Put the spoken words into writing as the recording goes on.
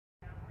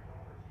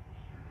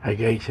Hi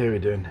guys, how we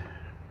doing?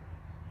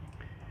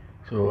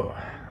 So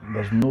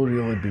there's not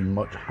really been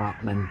much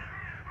happening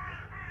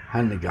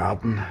in the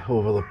garden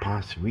over the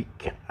past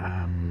week,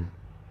 but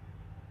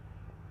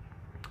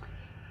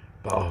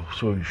I'll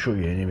show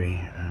you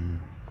anyway.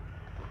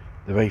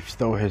 The wife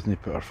still hasn't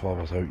put her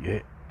flowers out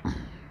yet.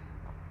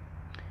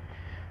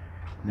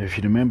 Now if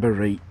you remember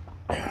right,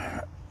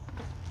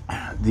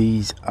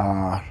 these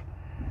are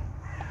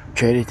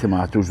cherry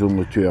tomatoes, the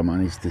only two I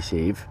managed to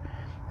save,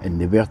 and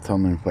they were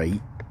turning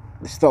white.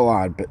 They still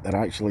are, but they're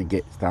actually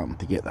starting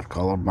to get their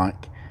colour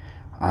back,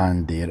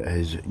 and there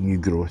is new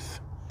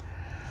growth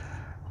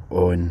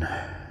on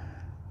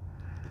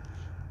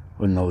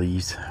the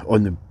leaves,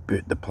 on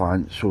the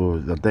plant, so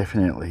they're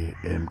definitely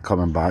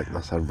coming back,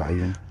 they're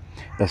surviving.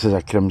 This is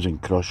a Crimson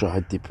Crush I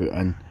had to put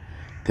in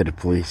to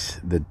replace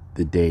the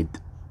dead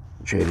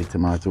cherry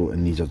tomato,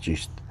 and these are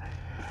just,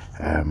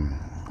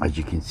 as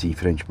you can see,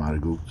 French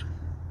marigolds.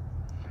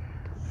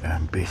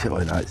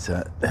 Basically that's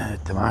it.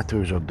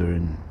 Tomatoes are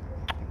doing,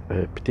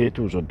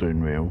 potatoes are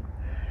doing well.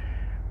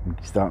 I'm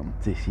starting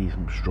to see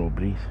some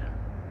strawberries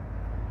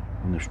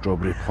on the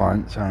strawberry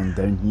plants and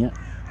down here.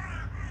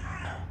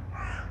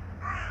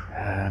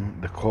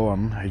 The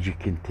corn, as you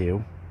can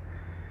tell,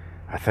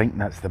 I think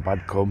that's the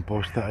bad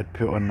compost that I'd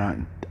put on that,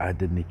 and I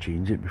didn't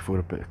change it before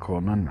I put the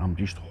corn in. I'm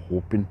just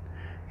hoping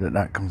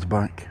that comes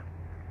back.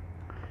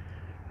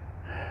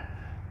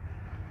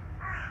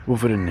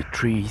 Over in the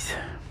trees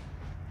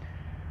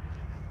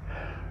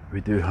we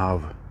do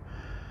have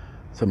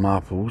some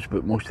apples,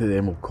 but most of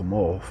them will come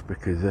off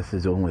because this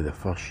is only the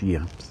first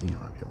year. See if you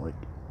like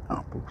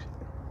apples.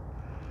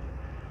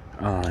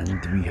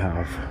 And we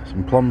have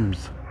some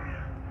plums,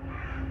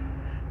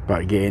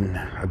 but again,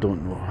 I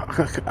don't know.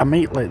 I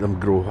might let them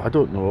grow, I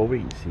don't know, I'll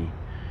wait and see.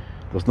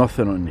 There's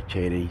nothing on the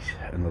cherries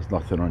and there's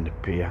nothing on the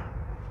pear.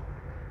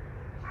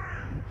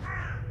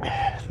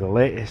 The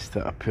lettuce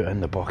that I put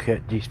in the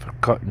bucket just for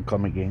cut and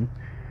come again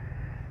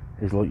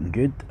is looking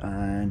good,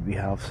 and we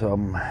have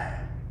some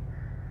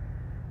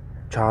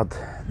chard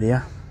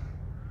there,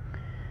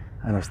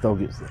 and I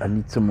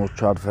need some more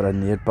chard for in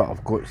there, but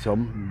I've got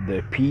some.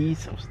 The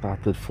peas have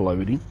started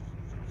flowering.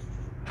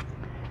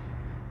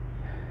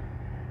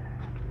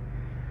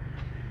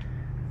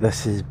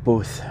 This is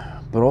both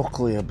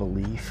broccoli, I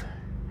believe,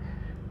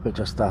 which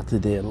I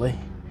started early.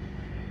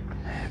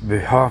 We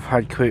have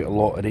had quite a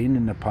lot of rain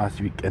in the past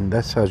week, and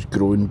this has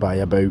grown by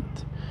about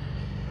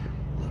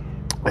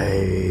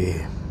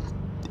 8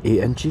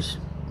 inches.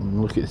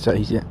 Look at the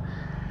size yet.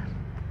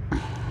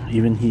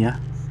 Even here,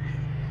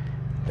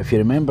 if you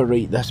remember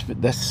right, this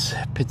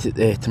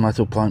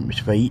tomato plant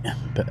was white,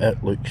 but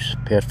it looks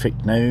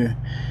perfect now.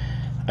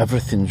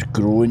 Everything's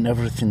growing,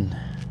 everything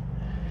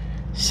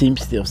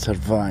seems to have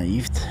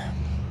survived.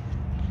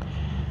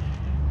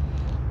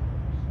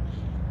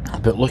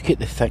 But look at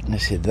the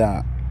thickness of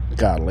that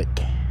garlic.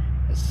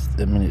 It's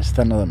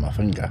thinner than my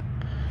finger.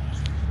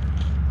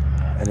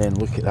 And then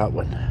look at that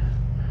one,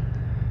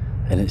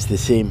 and it's the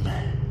same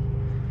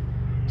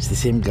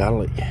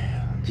garlic,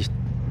 just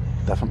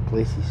different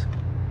places.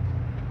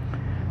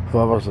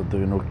 Flowers are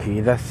doing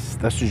okay.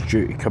 This is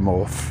due to come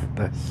off.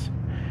 This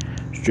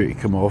is due to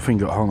come off and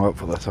got hung up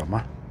for the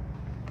summer.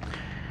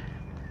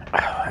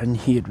 And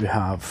here we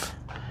have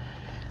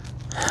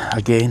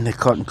again the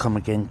cut and come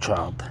again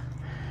chard,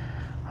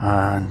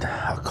 and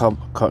I cut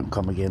and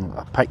come again.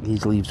 I pick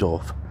these leaves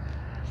off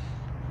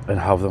and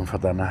have them for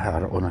dinner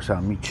or on a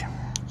sandwich.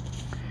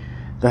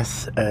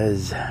 This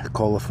is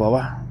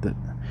cauliflower that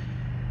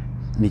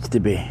needs to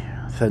be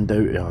thinned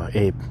out or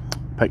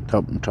picked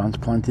up and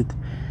transplanted.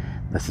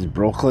 This is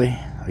broccoli,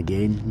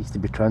 again needs to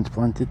be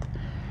transplanted.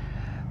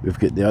 We've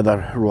got the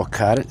other raw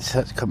carrots,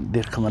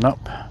 they're coming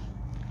up.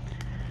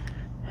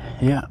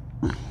 Yeah,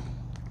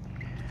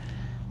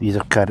 these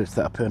are carrots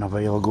that I put in a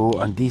while ago,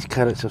 and these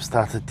carrots have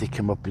started to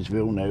come up as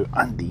well now,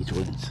 and these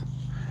ones.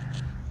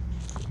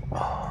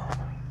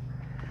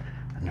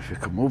 And if we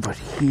come over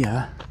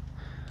here,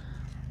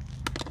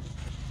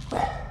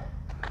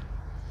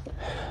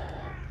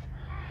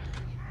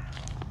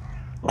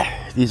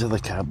 these are the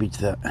cabbage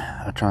that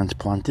I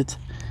transplanted.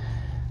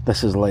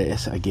 This is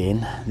lettuce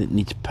again that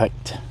needs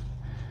picked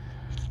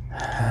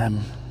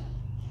and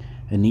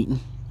eaten.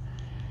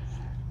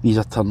 These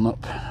are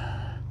turnip.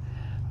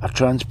 I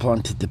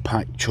transplanted the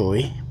pak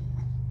choi,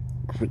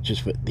 which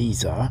is what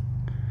these are.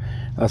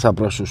 That's a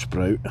Brussels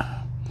sprout,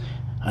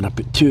 and I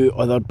put 2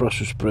 other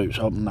Brussels sprouts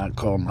up in that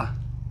corner.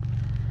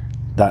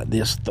 That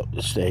there's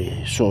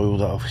soil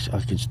that I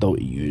can still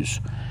use,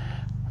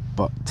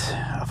 but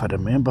if I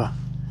remember,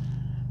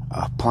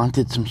 I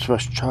planted some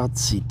Swiss chard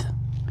seed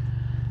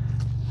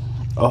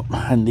up,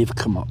 and they've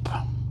come up,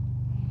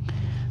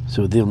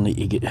 so they'll need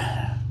to get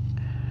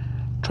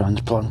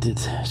transplanted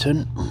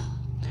soon.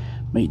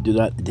 Might do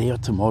that today or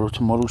tomorrow.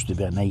 Tomorrow's to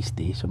be a nice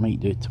day, so I might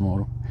do it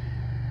tomorrow.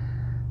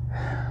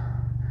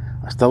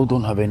 I still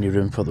don't have any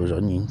room for those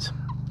onions.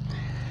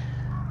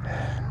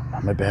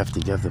 I maybe have to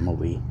give them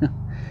away.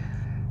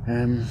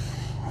 And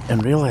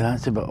really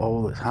that's about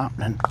all that's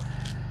happening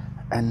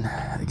in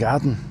the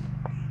garden.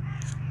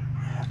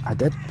 I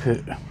did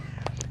put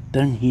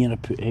down here I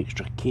put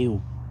extra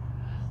kale,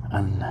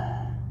 and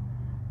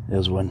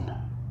there's one.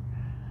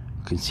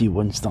 You can see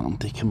one starting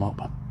to come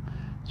up.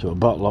 So a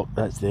bit of luck,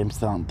 that's them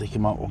starting to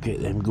come up. We'll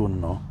get them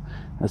going now.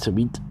 That's a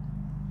weed.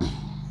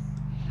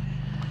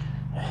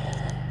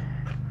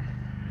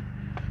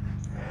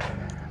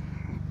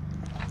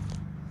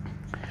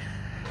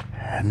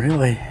 And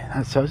really,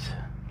 that's us.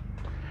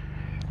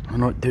 We're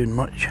not doing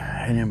much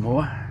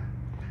anymore.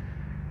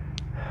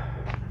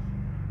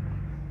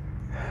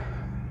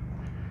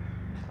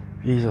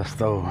 These are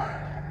still,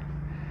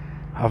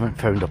 haven't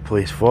found a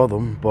place for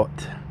them, but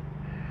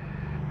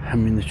I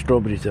mean the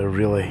strawberries are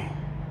really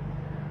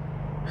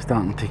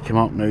starting to come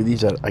up now.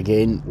 These are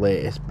again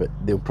lettuce, but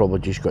they'll probably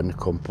just go in the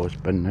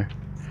compost bin now.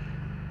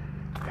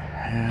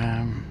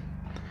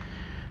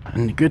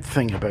 And the good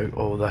thing about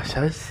all this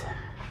is,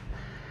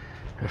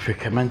 if we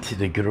come into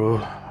the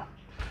grow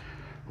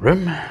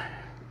room,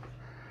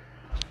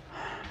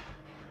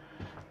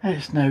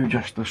 it's now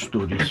just a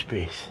storage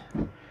space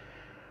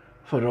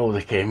for all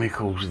the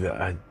chemicals that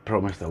I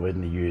promised I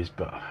wouldn't use.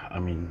 But I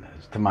mean,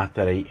 it's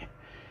tomaterite,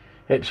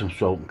 Epsom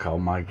salt and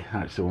Calmag.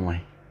 That's the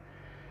only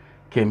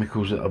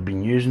chemicals that I've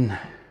been using,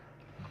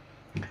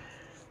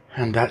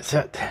 and that's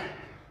it.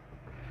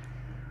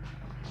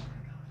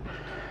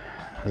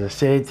 As I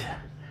said,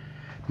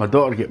 my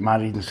daughter got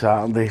married on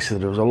Saturday, so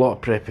there was a lot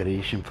of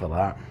preparation for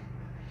that,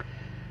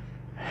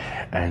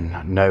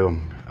 and now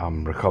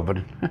I'm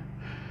recovering.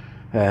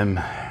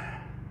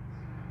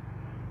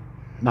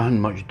 Nothing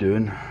much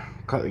doing.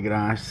 Cut the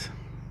grass.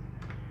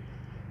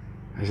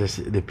 As I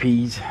said, the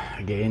peas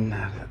again.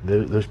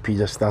 Those peas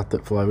have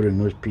started flowering.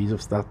 Those peas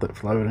have started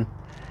flowering.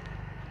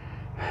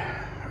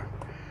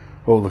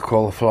 All the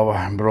cauliflower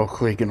and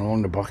broccoli going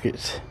along the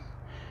buckets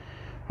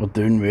are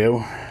doing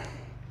well.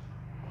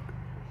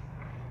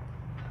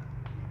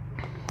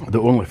 The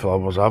only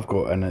flowers I've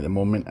got in at the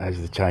moment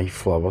is the chive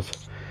flowers.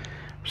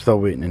 I'm still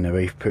waiting on the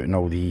wife putting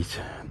all these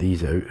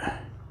out.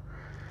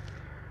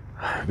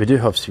 We do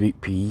have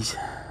sweet peas,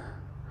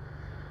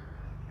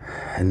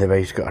 and the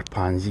wife's got her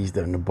pansies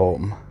down the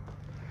bottom.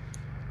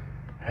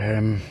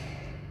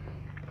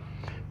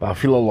 But I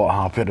feel a lot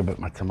happier about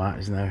my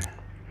tomatoes now.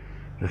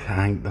 I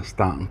think they're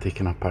starting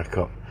taking a pick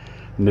up.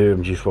 Now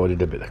I'm just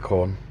worried about the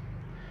corn,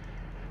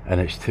 and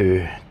it's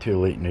too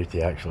late now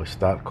to actually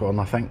start corn,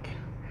 I think.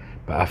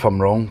 But if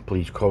I'm wrong,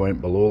 please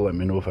comment below, let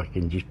me know if I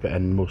can just put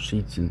in more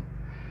seeds, and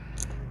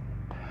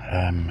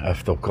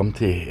if they'll come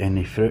to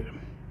any fruit.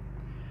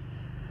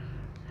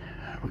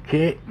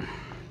 Okay,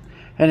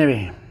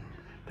 anyway,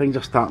 things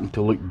are starting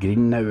to look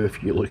green now.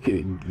 If you look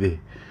at the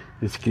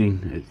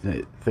screen,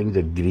 things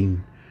are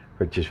green,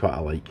 which is what I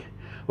like.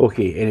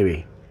 Okay,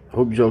 anyway,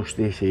 hope you all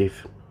stay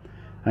safe.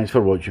 Thanks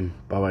for watching.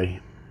 Bye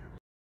bye.